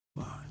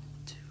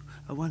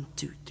1,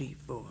 2, 3,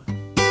 4.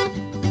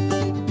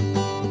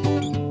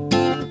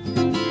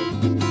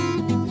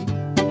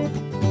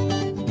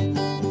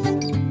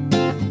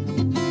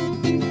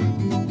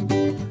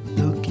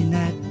 Looking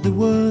at the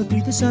world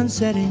through the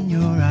sunset in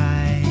your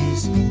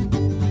eyes,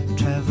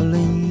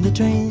 traveling the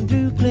train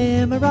through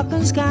clear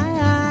Moroccan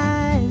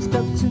skies.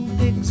 Ducks and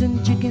pigs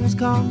and chickens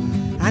call,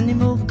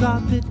 animal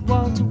carpet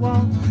wall to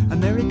wall,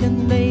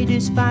 American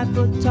ladies 5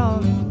 foot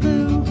tall and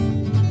blue,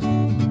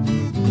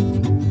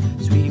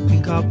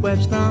 sweeping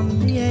cobwebs from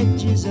the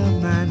edges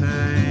of my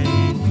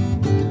mind.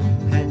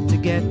 Had to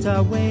get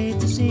our way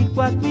to seek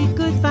what we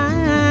could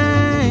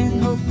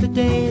find. Hope the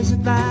days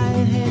that lie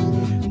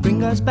ahead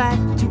bring us back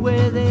to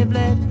where they've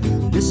led.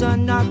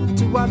 Listen not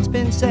to what's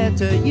been said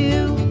to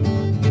you.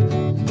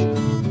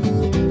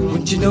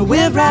 Wouldn't you know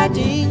we're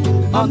riding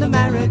on the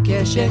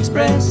Marrakesh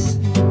Express?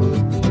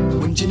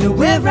 Wouldn't you know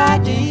we're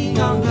riding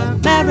on the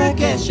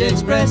Marrakesh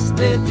Express?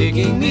 They're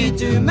taking me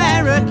to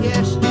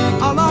Marrakesh,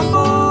 all on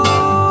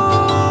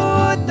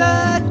board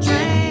the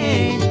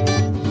train,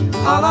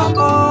 all on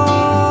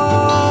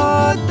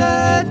board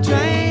the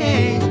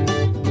train.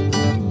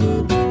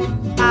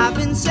 I've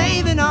been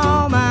saving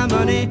all my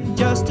money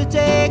just to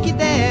take you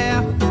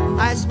there.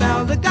 I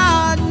smell the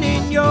garden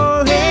in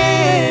your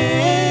hair.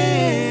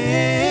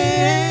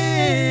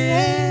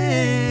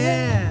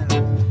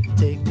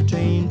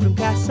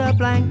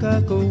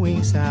 Casablanca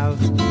going south,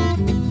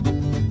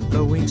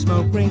 blowing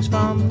smoke rings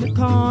from the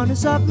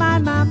corners of my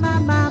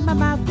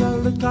mouth.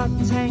 Colored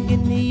cottons hang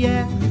in the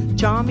air,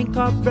 charming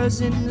cobras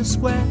in the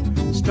square,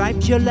 striped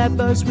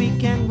jalebas we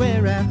can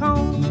wear at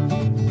home.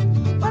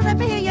 Well, let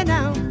me hear you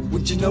now.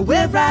 Wouldn't you know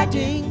we're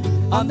riding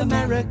on the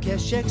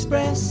Marrakesh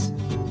Express?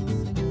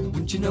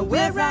 Wouldn't you know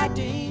we're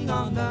riding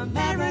on the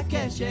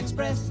Marrakesh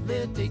Express?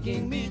 They're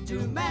taking me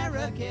to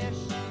Marrakesh.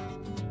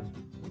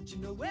 Wouldn't you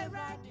know we're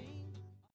riding